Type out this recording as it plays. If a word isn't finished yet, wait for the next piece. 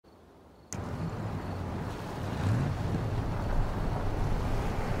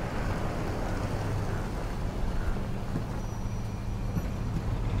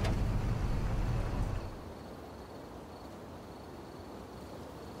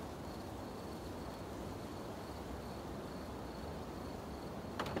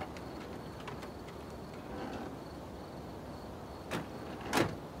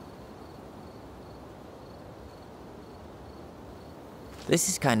This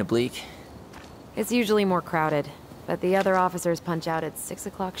is kind of bleak. It's usually more crowded, but the other officers punch out at 6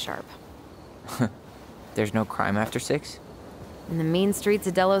 o'clock sharp. There's no crime after 6? In the mean streets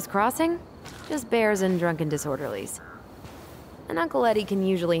of Delos Crossing, just bears and drunken disorderlies. And Uncle Eddie can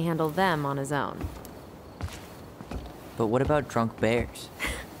usually handle them on his own. But what about drunk bears?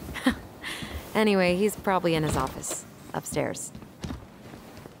 Anyway, he's probably in his office, upstairs.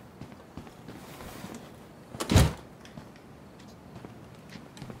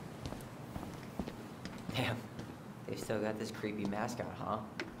 Damn, they still got this creepy mascot, huh?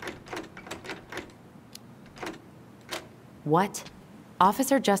 What?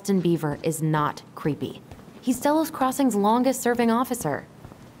 Officer Justin Beaver is not creepy. He's Delos Crossing's longest-serving officer.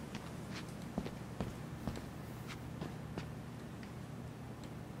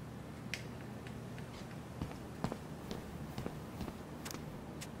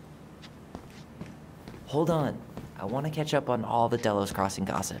 Hold on. I want to catch up on all the Delos Crossing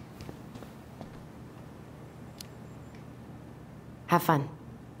gossip. Have fun.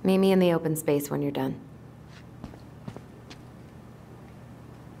 Meet me in the open space when you're done.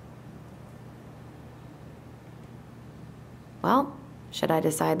 Well, should I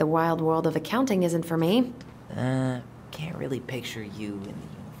decide the wild world of accounting isn't for me? Can't really picture you in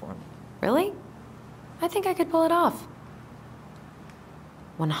the uniform. Really? I think I could pull it off.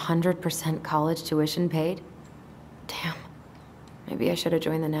 100% college tuition paid? Damn. Maybe I should have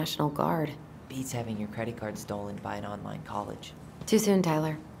joined the National Guard. Beats having your credit card stolen by an online college. Too soon,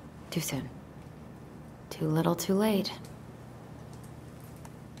 Tyler. Too soon. Too little, too late.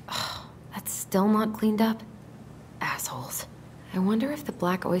 Ugh, that's still not cleaned up? Assholes. I wonder if the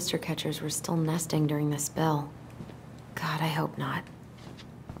black oyster catchers were still nesting during the spill. God, I hope not.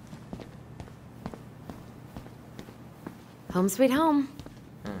 Home sweet home.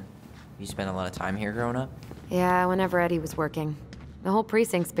 You spent a lot of time here growing up? Yeah, whenever Eddie was working. The whole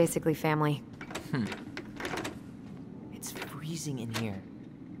precinct's basically family. It's freezing in here.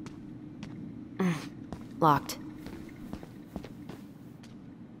 Locked.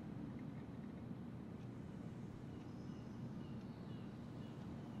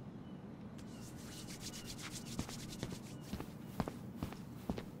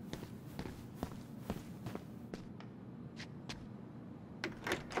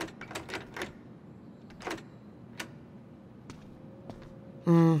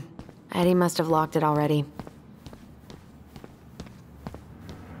 Eddie must have locked it already.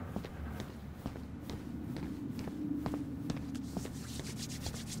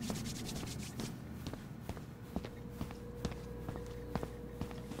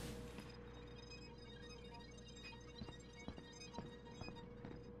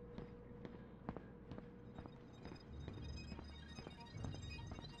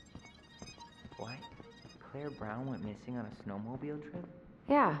 What? Claire Brown went missing on a snowmobile trip?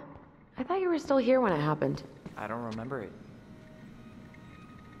 Yeah. I thought you were still here when it happened. I don't remember it.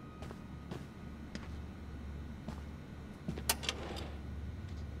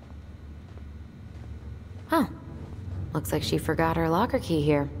 Oh. Looks like she forgot her locker key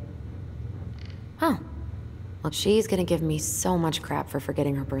here. Oh. Well, she's gonna give me so much crap for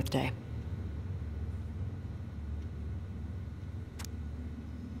forgetting her birthday.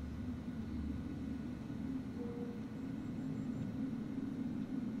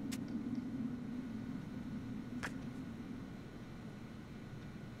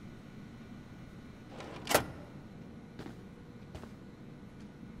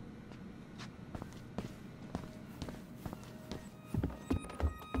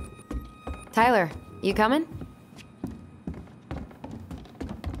 Tyler, you coming?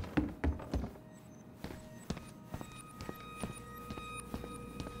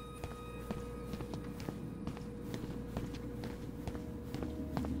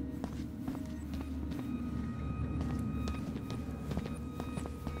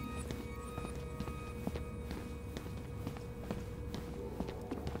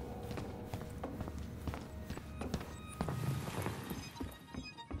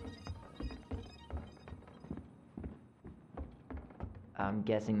 I'm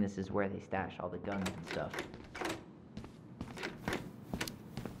guessing this is where they stash all the guns and stuff.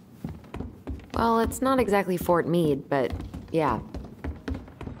 Well, it's not exactly Fort Meade, but yeah.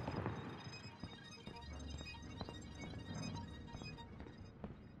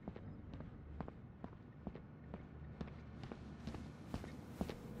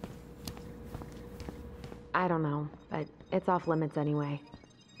 I don't know, but it's off limits anyway.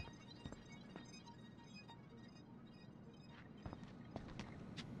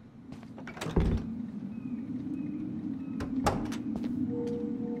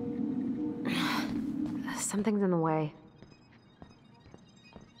 Something's in the way.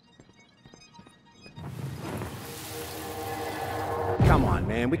 Come on,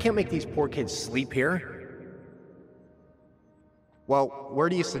 man. We can't make these poor kids sleep here. Well, where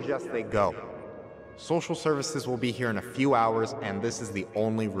do you suggest they go? Social services will be here in a few hours, and this is the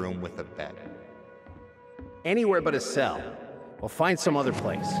only room with a bed. Anywhere but a cell. We'll find some other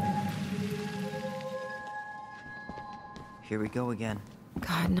place. Here we go again.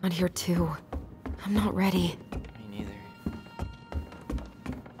 God, not here too. I'm not ready. Me neither.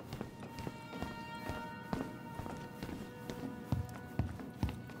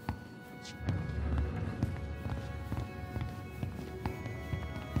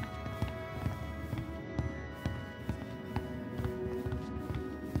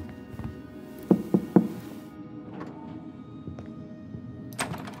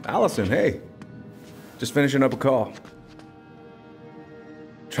 Allison, hey. Just finishing up a call.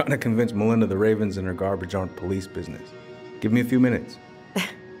 Trying to convince Melinda the Ravens and her garbage aren't police business. Give me a few minutes.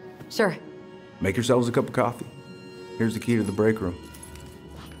 Sure. Make yourselves a cup of coffee. Here's the key to the break room.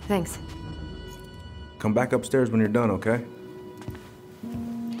 Thanks. Come back upstairs when you're done, okay?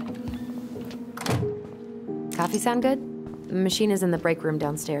 Coffee sound good? The machine is in the break room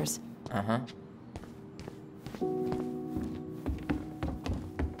downstairs. Uh-huh.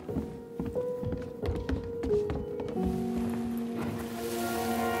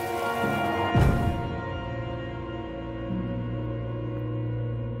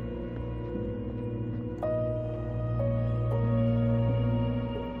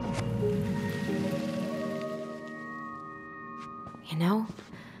 You know,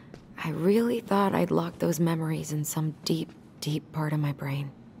 I really thought I'd locked those memories in some deep, deep part of my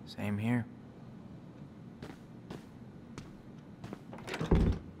brain. Same here.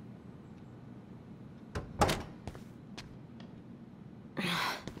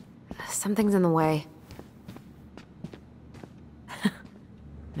 Something's in the way.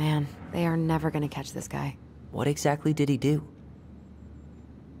 Man, they are never gonna catch this guy. What exactly did he do?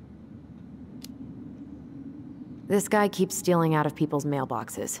 This guy keeps stealing out of people's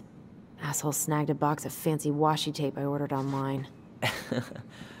mailboxes. Asshole snagged a box of fancy washi tape I ordered online.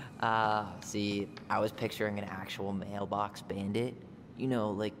 See, I was picturing an actual mailbox bandit. You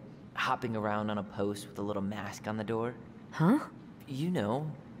know, like hopping around on a post with a little mask on the door. Huh? You know,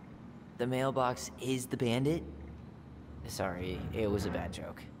 the mailbox is the bandit. Sorry, it was a bad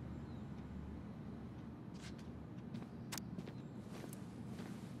joke.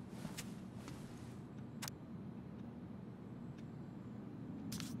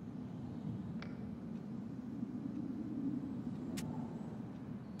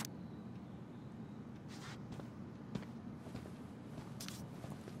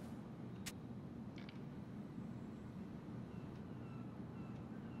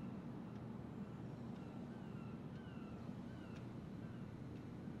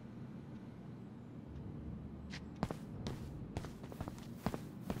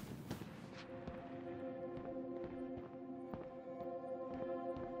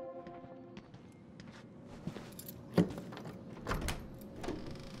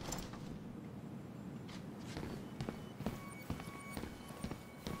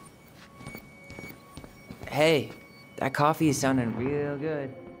 Hey, that coffee is sounding real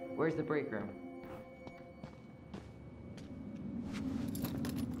good. Where's the break room?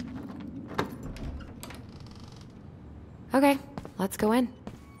 Okay, let's go in.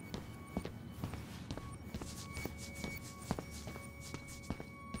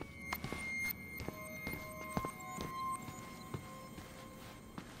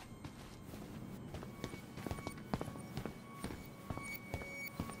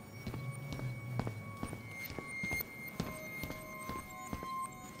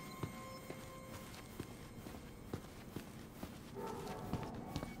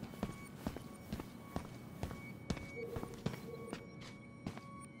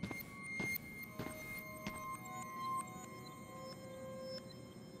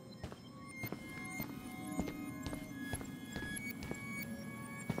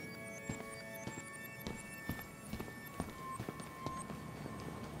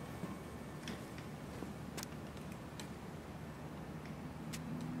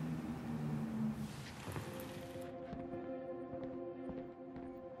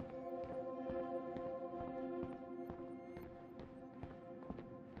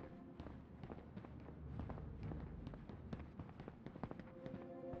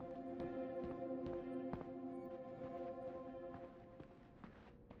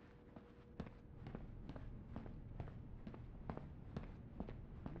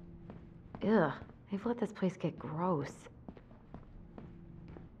 Ugh, they've let this place get gross.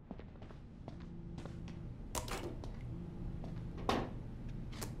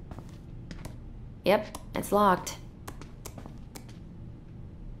 Yep, it's locked.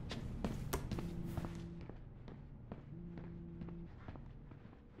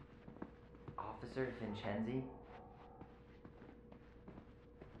 Mackenzie.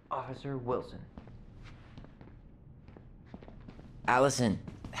 Officer Wilson. Allison,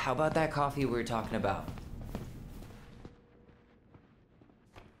 how about that coffee we were talking about?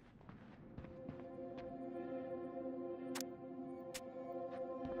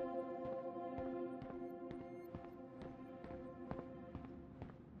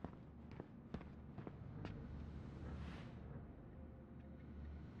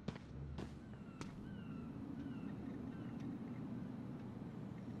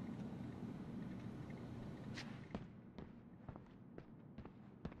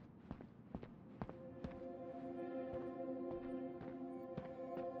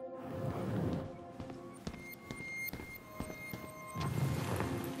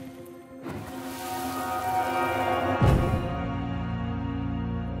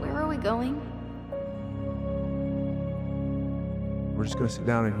 Going? We're just gonna sit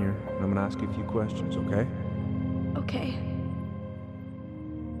down in here, and I'm gonna ask you a few questions, okay? Okay.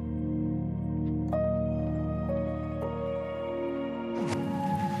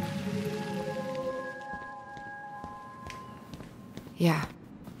 Yeah.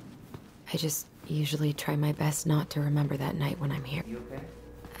 I just usually try my best not to remember that night when I'm here. You okay?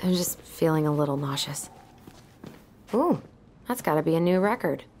 I'm just feeling a little nauseous. Ooh, that's gotta be a new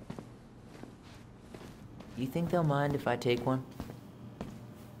record. You think they'll mind if I take one?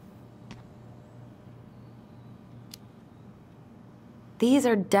 These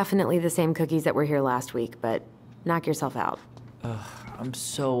are definitely the same cookies that were here last week, but knock yourself out. Ugh, I'm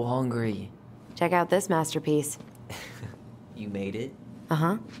so hungry. Check out this masterpiece. You made it?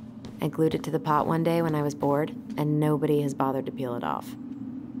 Uh-huh. I glued it to the pot one day when I was bored, and nobody has bothered to peel it off.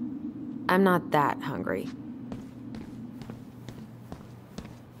 I'm not that hungry.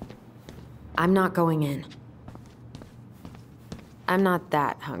 I'm not going in. I'm not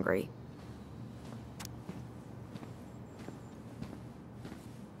that hungry.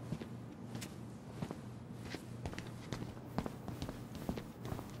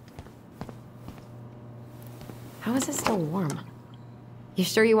 How is it still warm? You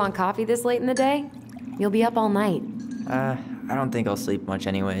sure you want coffee this late in the day? You'll be up all night. I don't think I'll sleep much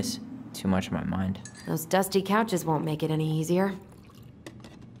anyways. Too much on my mind. Those dusty couches won't make it any easier.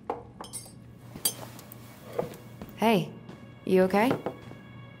 Hey, you okay?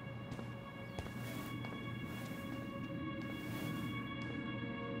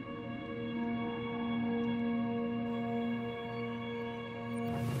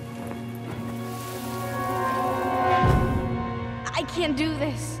 I can't do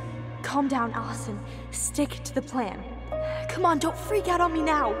this. Calm down, Allison. Stick to the plan. Come on, don't freak out on me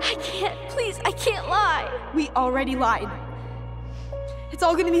now. I can't. Please, I can't lie. We already lied. It's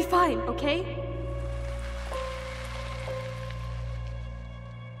all gonna be fine, okay?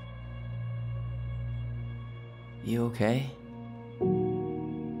 You okay?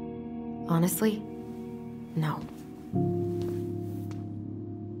 Honestly, no.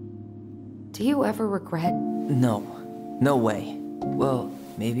 Do you ever regret? No. No way. Well,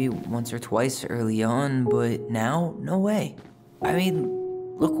 maybe once or twice early on, but now, no way. I mean,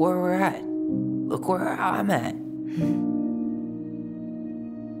 look where we're at. Look where I'm at.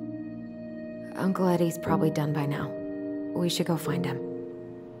 Uncle Eddie's probably done by now. We should go find him.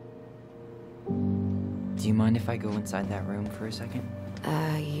 Do you mind if I go inside that room for a second?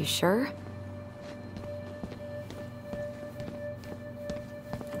 You sure?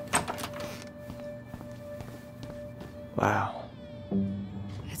 Wow.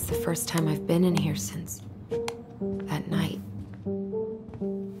 It's the first time I've been in here since that night.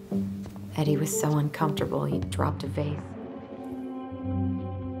 Eddie was so uncomfortable, he dropped a vase.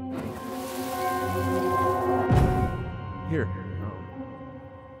 Here.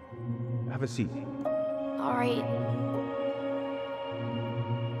 Have a seat. All right.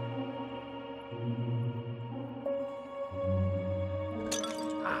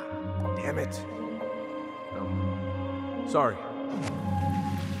 Damn it. Sorry.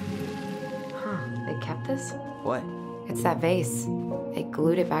 Huh, they kept this? What? It's that vase. They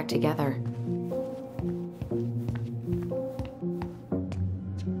glued it back together.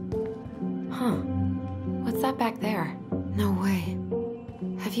 Huh. What's that back there? No way.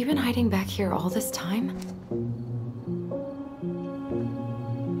 Have you been hiding back here all this time?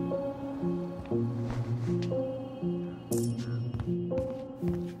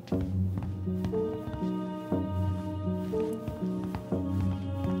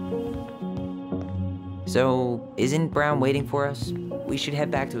 So, isn't Brown waiting for us? We should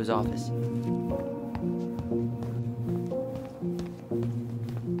head back to his office.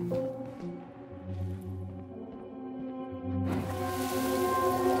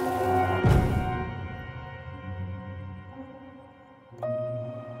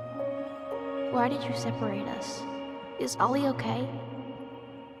 Why did you separate us? Is Ollie okay?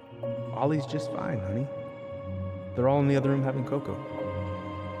 Ollie's just fine, honey. They're all in the other room having cocoa.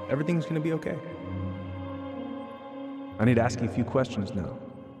 Everything's gonna be okay. I need to ask you a few questions now.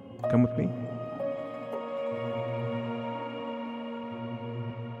 Come with me.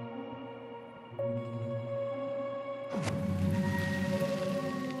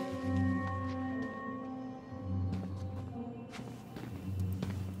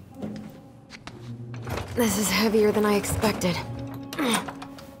 This is heavier than I expected.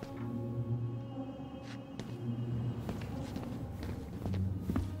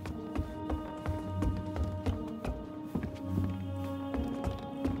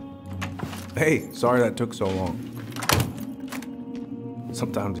 Hey, sorry that took so long.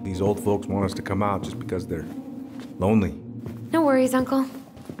 Sometimes these old folks want us to come out just because they're lonely. No worries, Uncle.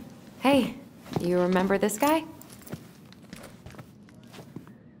 Hey, you remember this guy?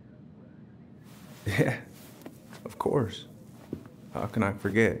 Yeah, of course. How can I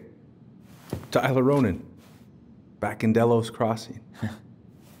forget? Tyler Ronan, back in Delos Crossing.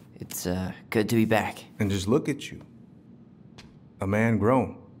 It's, good to be back. And just look at you. A man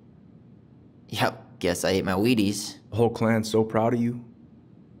grown. Yep, guess I ate my Wheaties. The whole clan's so proud of you.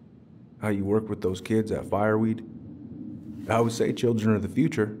 How you work with those kids at Fireweed. I would say children are the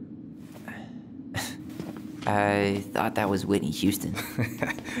future. I thought that was Whitney Houston.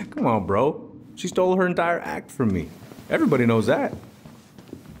 Come on, bro. She stole her entire act from me. Everybody knows that.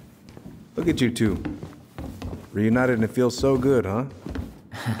 Look at you two. Reunited and it feels so good, huh?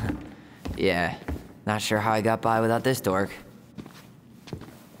 Yeah, not sure how I got by without this dork.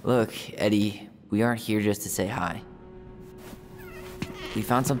 Look, Eddie, we aren't here just to say hi. We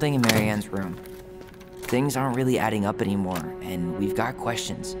found something in Marianne's room. Things aren't really adding up anymore, and we've got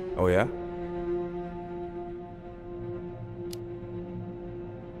questions. Oh, yeah?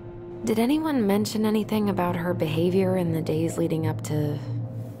 Did anyone mention anything about her behavior in the days leading up to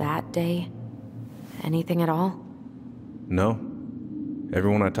that day? Anything at all? No.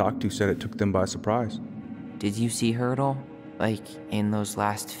 Everyone I talked to said it took them by surprise. Did you see her at all? Like, in those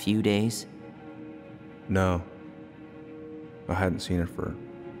last few days? No. I hadn't seen her for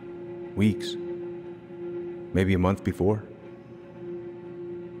weeks. Maybe a month before.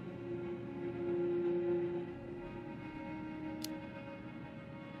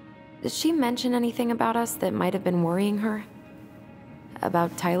 Did she mention anything about us that might have been worrying her?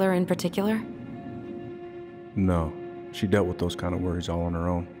 About Tyler in particular? No. She dealt with those kind of worries all on her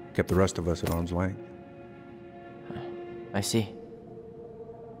own. Kept the rest of us at arm's length. I see.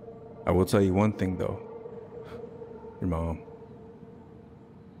 I will tell you one thing, though. Your mom.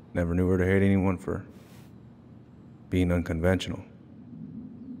 Never knew her to hate anyone for being unconventional.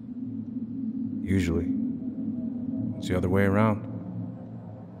 Usually, it's the other way around.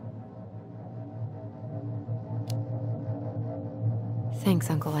 Thanks,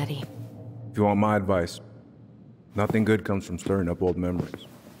 Uncle Eddie. If you want my advice, nothing good comes from stirring up old memories.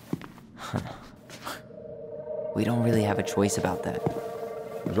 We don't really have a choice about that.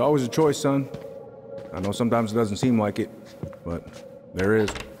 There's always a choice, son. I know sometimes it doesn't seem like it, but there is.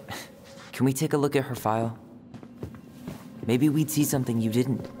 Can we take a look at her file? Maybe we'd see something you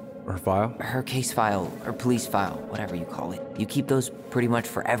didn't. Her file? Her case file, or police file, whatever you call it. You keep those pretty much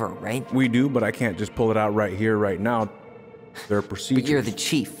forever, right? We do, but I can't just pull it out right here, right now. There are procedures. But you're the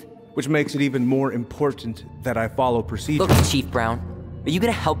chief. Which makes it even more important that I follow procedures. Look, Chief Brown, are you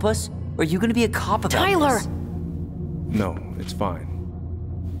gonna help us? Or are you gonna be a cop about Tyler! this? No, it's fine.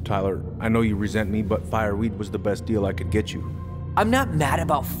 Tyler, I know you resent me, but Fireweed was the best deal I could get you. I'm not mad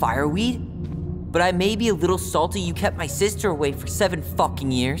about Fireweed, but I may be a little salty you kept my sister away for 7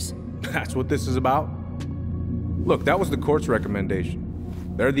 fucking years. That's what this is about? Look, that was the court's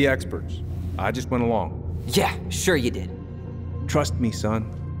recommendation. They're the experts. I just went along. Yeah, sure you did. Trust me,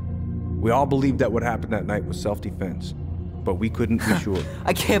 son. We all believed that what happened that night was self-defense, but we couldn't be sure.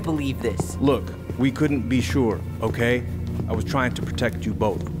 I can't believe this. Look, we couldn't be sure, okay? I was trying to protect you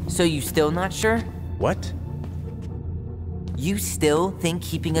both. So you still not sure? What? You still think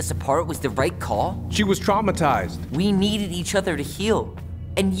keeping us apart was the right call? She was traumatized. We needed each other to heal,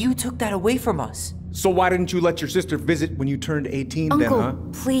 and you took that away from us. So why didn't you let your sister visit when you turned 18 Uncle, then, huh?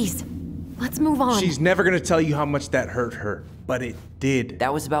 please. Let's move on. She's never gonna tell you how much that hurt her, but it did.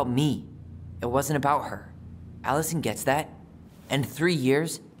 That was about me. It wasn't about her. Allison gets that, and 3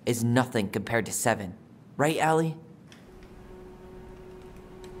 years is nothing compared to 7. Right, Allie?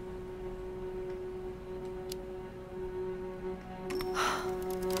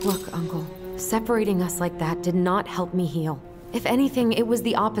 Look, Uncle, separating us like that did not help me heal. If anything, it was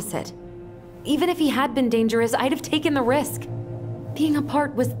the opposite. Even if he had been dangerous, I'd have taken the risk. Being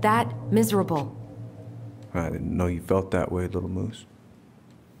apart was that miserable. I didn't know you felt that way, little moose.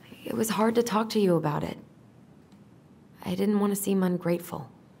 It was hard to talk to you about it. I didn't want to seem ungrateful.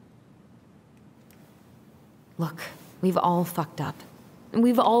 Look, we've all fucked up. And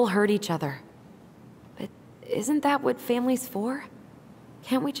we've all hurt each other. But isn't that what family's for?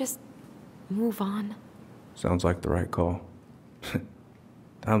 Can't we just move on? Sounds like the right call.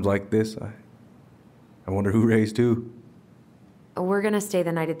 Times like this, I wonder who raised who. We're gonna stay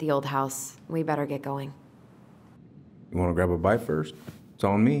the night at the old house. We better get going. You want to grab a bite first? It's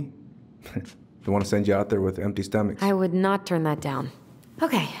on me. Don't want to send you out there with empty stomachs. I would not turn that down.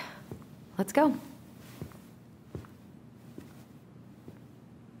 Okay, let's go.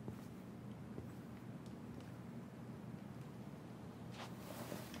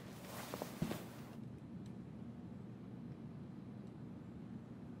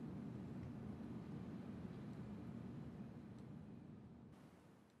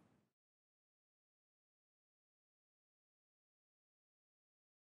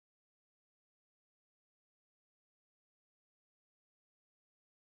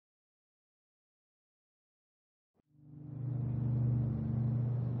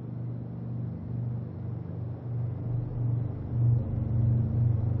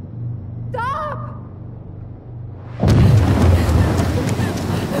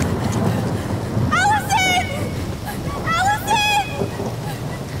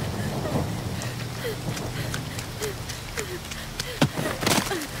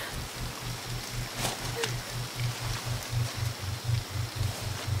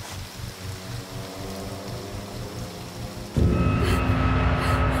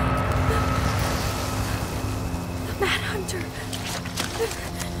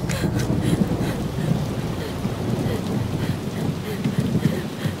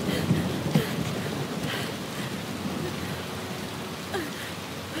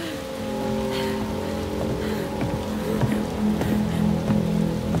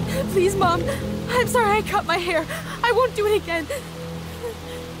 Please, Mom. I'm sorry I cut my hair. I won't do it again.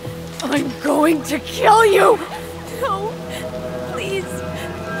 I'm going to kill you! No. Please.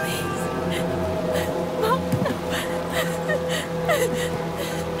 Please. Mom, no.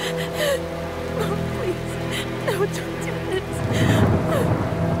 Mom, please. No, don't do this.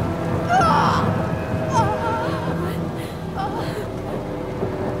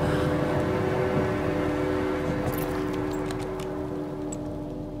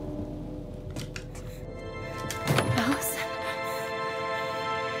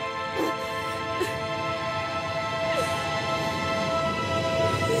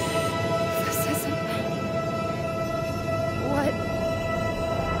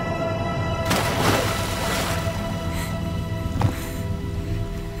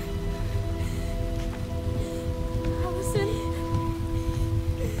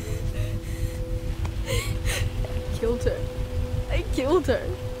 Her.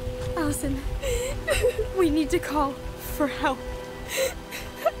 Allison, we need to call for help.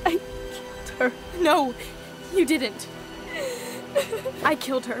 I killed her. No, you didn't. I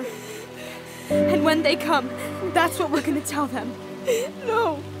killed her. And when they come, that's what we're gonna tell them.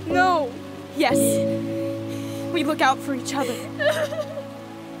 No, no. Yes, we look out for each other.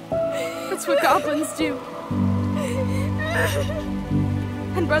 That's what goblins do.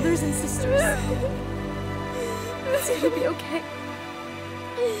 And brothers and sisters. It's gonna be okay.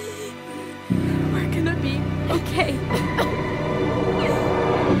 We're gonna be okay.